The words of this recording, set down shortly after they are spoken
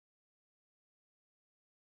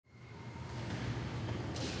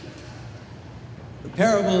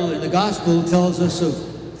parable in the gospel tells us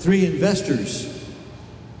of three investors,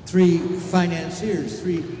 three financiers,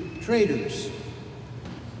 three traders.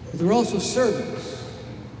 But there were also servants,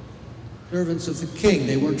 servants of the king.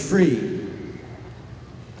 They weren't free.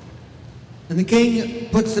 And the king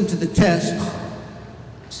puts them to the test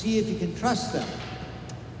to see if he can trust them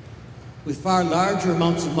with far larger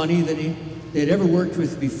amounts of money than they'd ever worked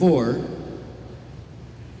with before,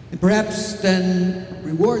 and perhaps then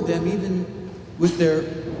reward them even with their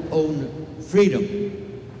own freedom.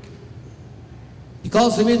 He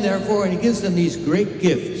calls them in, therefore, and he gives them these great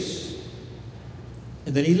gifts,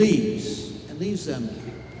 and then he leaves them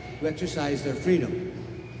to exercise their freedom.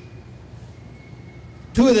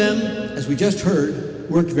 Two of them, as we just heard,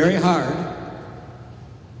 worked very hard,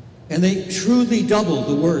 and they shrewdly doubled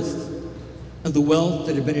the worth of the wealth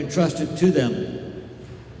that had been entrusted to them.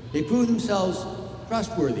 They proved themselves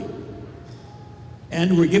trustworthy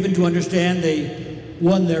and were given to understand they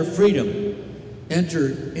won their freedom,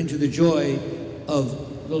 entered into the joy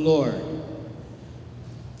of the Lord.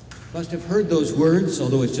 Must have heard those words,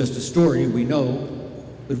 although it's just a story, we know,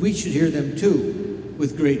 but we should hear them too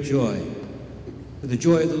with great joy. For the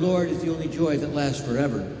joy of the Lord is the only joy that lasts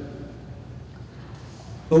forever.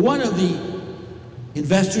 But one of the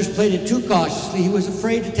investors played it too cautiously. He was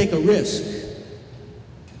afraid to take a risk.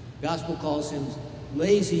 The gospel calls him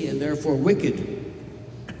lazy and therefore wicked.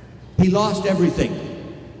 He lost everything.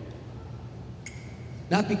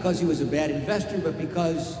 Not because he was a bad investor, but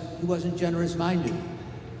because he wasn't generous-minded.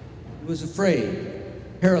 He was afraid,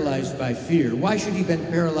 paralyzed by fear. Why should he have been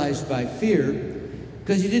paralyzed by fear?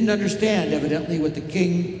 Because he didn't understand, evidently, what the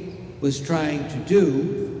king was trying to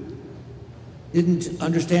do. Didn't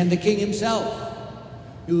understand the king himself.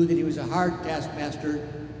 Knew that he was a hard taskmaster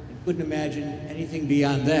and couldn't imagine anything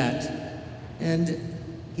beyond that. And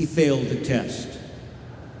he failed the test.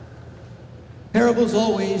 Parables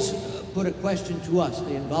always put a question to us.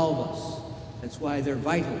 They involve us. That's why they're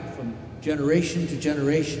vital from generation to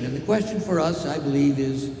generation. And the question for us, I believe,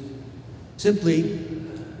 is simply,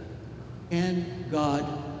 can God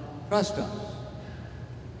trust us?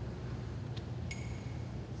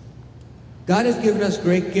 God has given us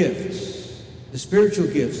great gifts, the spiritual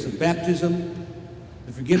gifts of baptism,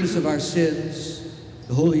 the forgiveness of our sins,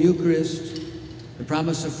 the Holy Eucharist, the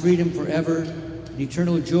promise of freedom forever, and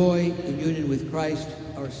eternal joy in union with Christ,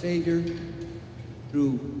 our Savior,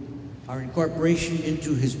 through our incorporation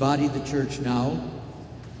into his body, the church now.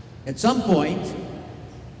 At some point,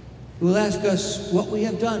 he will ask us what we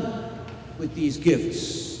have done with these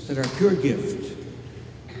gifts that are pure gift.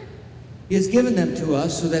 He has given them to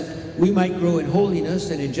us so that we might grow in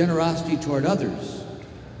holiness and in generosity toward others.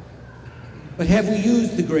 But have we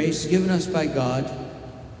used the grace given us by God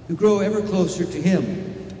to grow ever closer to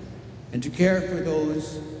him and to care for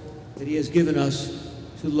those that he has given us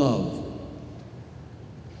to love?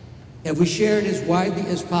 Have we shared as widely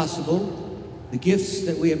as possible the gifts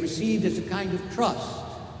that we have received as a kind of trust,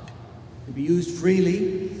 to be used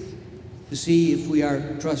freely to see if we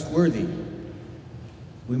are trustworthy?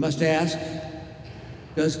 We must ask,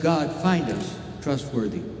 does God find us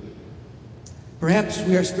trustworthy? Perhaps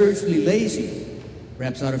we are spiritually lazy,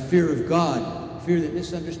 perhaps out of fear of God, fear that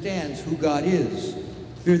misunderstands who God is,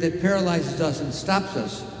 fear that paralyzes us and stops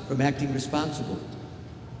us from acting responsible.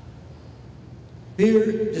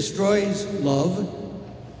 Fear destroys love,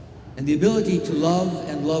 and the ability to love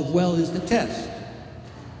and love well is the test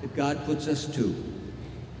that God puts us to.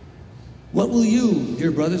 What will you,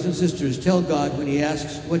 dear brothers and sisters, tell God when he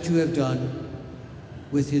asks what you have done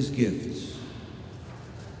with his gifts?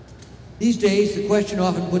 These days, the question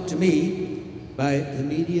often put to me by the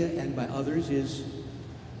media and by others is,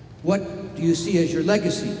 what do you see as your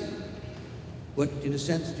legacy? What, in a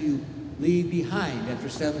sense, do you leave behind after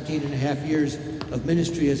 17 and a half years of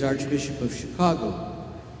ministry as Archbishop of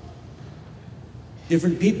Chicago?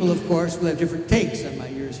 Different people, of course, will have different takes on my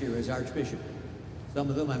years here as Archbishop. Some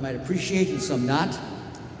of them I might appreciate and some not,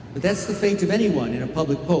 but that's the fate of anyone in a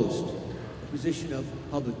public post, a position of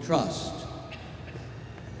public trust.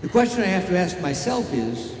 The question I have to ask myself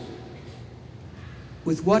is,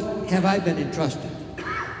 with what have I been entrusted,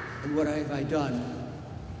 and what have I done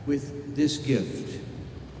with this gift?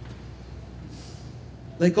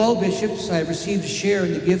 Like all bishops, I have received a share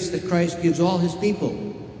in the gifts that Christ gives all his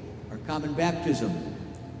people: our common baptism,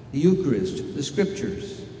 the Eucharist, the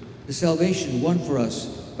Scriptures, the salvation won for us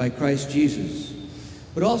by Christ Jesus.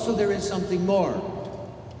 But also there is something more.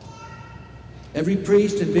 Every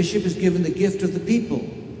priest and bishop is given the gift of the people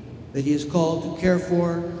that he is called to care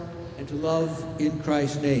for and to love in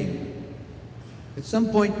Christ's name. At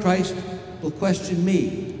some point, Christ will question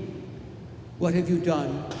me, what have you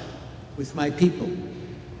done with my people?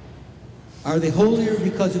 Are they holier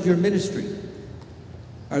because of your ministry?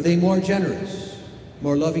 Are they more generous,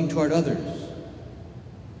 more loving toward others?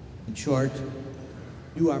 In short,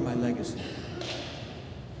 you are my legacy.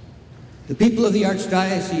 The people of the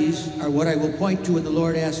Archdiocese are what I will point to when the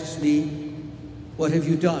Lord asks me, what have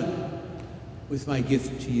you done with my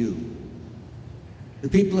gift to you? The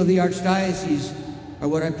people of the Archdiocese are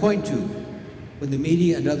what I point to when the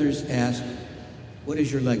media and others ask, what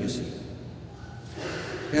is your legacy?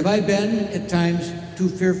 Have I been, at times, too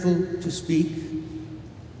fearful to speak,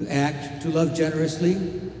 to act, to love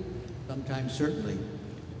generously? Sometimes, certainly.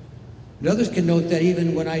 And others can note that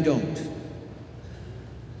even when I don't.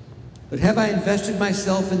 But have I invested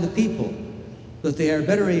myself in the people so that they are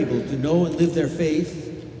better able to know and live their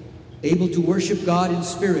faith, able to worship God in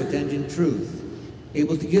spirit and in truth,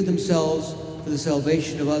 able to give themselves for the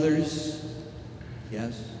salvation of others?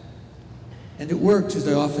 Yes. And it works, as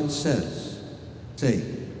I often say.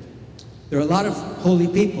 There are a lot of holy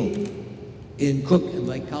people in Cook and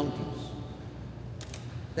Lake counties.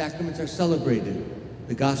 Sacraments are celebrated.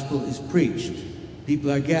 The gospel is preached.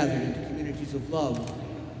 People are gathered into communities of love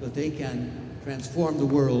so that they can transform the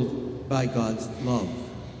world by God's love.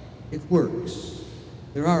 It works.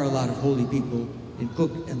 There are a lot of holy people in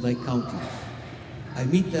Cook and Lake counties. I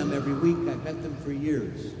meet them every week. I've met them for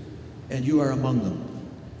years, and you are among them.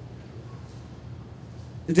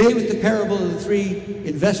 Today, with the parable of the three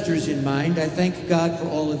investors in mind, I thank God for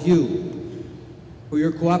all of you, for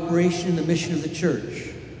your cooperation in the mission of the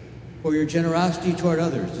Church, for your generosity toward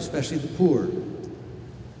others, especially the poor,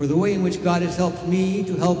 for the way in which God has helped me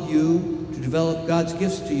to help you to develop God's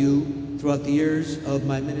gifts to you throughout the years of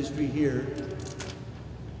my ministry here.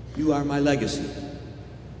 You are my legacy.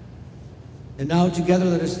 And now together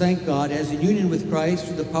let us thank God as in union with Christ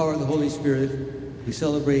through the power of the Holy Spirit we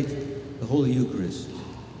celebrate the Holy Eucharist.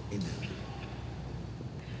 Amen.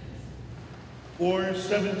 For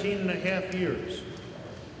 17 and a half years,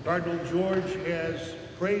 Cardinal George has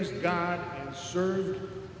praised God and served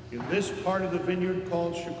in this part of the vineyard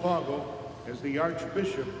called Chicago as the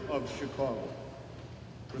Archbishop of Chicago.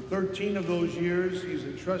 For 13 of those years, he's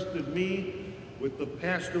entrusted me with the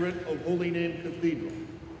pastorate of Holy Name Cathedral.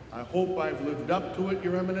 I hope I've lived up to it,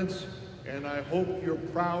 Your Eminence, and I hope you're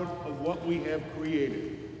proud of what we have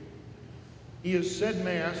created. He has said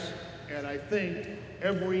Mass at, I think,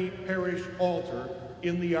 every parish altar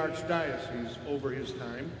in the Archdiocese over his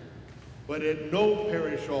time, but at no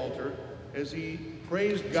parish altar has he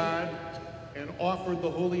praised God and offered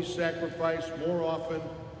the Holy Sacrifice more often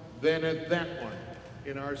than at that one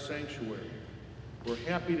in our sanctuary. We're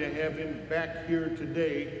happy to have him back here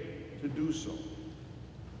today to do so.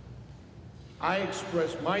 I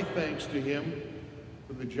express my thanks to him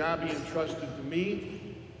for the job he entrusted to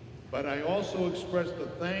me, but I also express the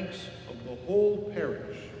thanks of the whole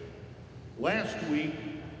parish. Last week,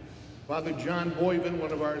 Father John Boyven,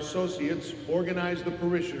 one of our associates, organized the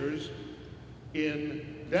parishioners in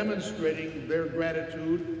demonstrating their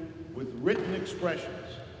gratitude with written expressions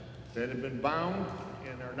that have been bound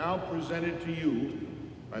and are now presented to you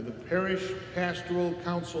by the Parish Pastoral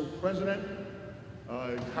Council President,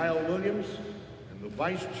 Kyle Williams, and the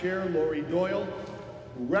Vice Chair, Lori Doyle,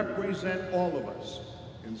 who represent all of us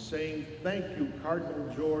in saying thank you,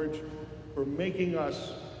 Cardinal George, for making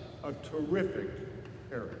us a terrific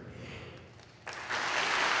parish.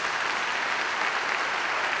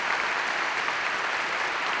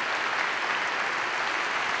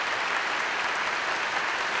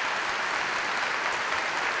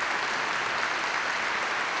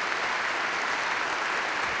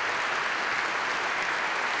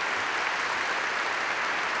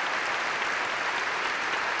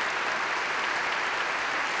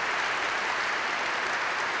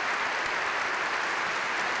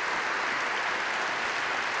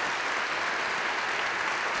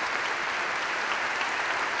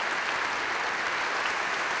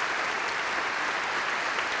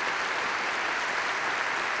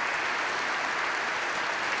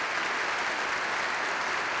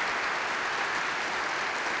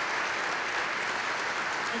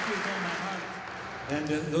 And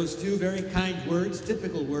those few very kind words,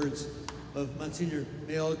 typical words of Monsignor,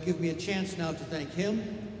 may all give me a chance now to thank him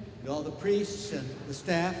and all the priests and the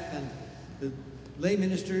staff and the lay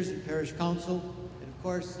ministers and parish council, and of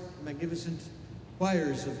course the magnificent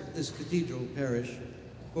choirs of this cathedral parish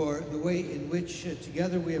for the way in which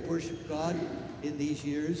together we have worshiped God in these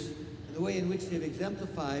years, and the way in which they've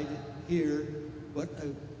exemplified here what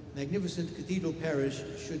a magnificent cathedral parish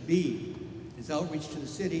should be. Its outreach to the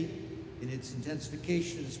city, in its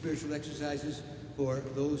intensification of the spiritual exercises for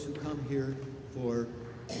those who come here for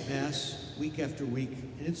Mass week after week,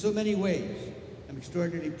 and in so many ways. I'm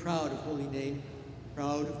extraordinarily proud of Holy Name,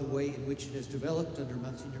 proud of the way in which it has developed under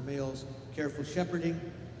Monsignor Mayall's careful shepherding,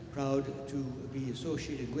 proud to be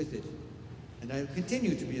associated with it. And I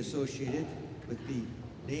continue to be associated with the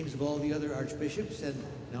names of all the other archbishops, and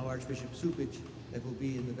now Archbishop Supich, that will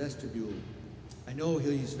be in the vestibule. I know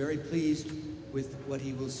he's very pleased with what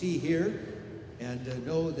he will see here, and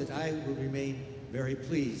know that I will remain very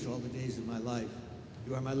pleased all the days of my life.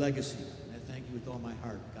 You are my legacy, and I thank you with all my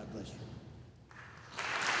heart. God bless you.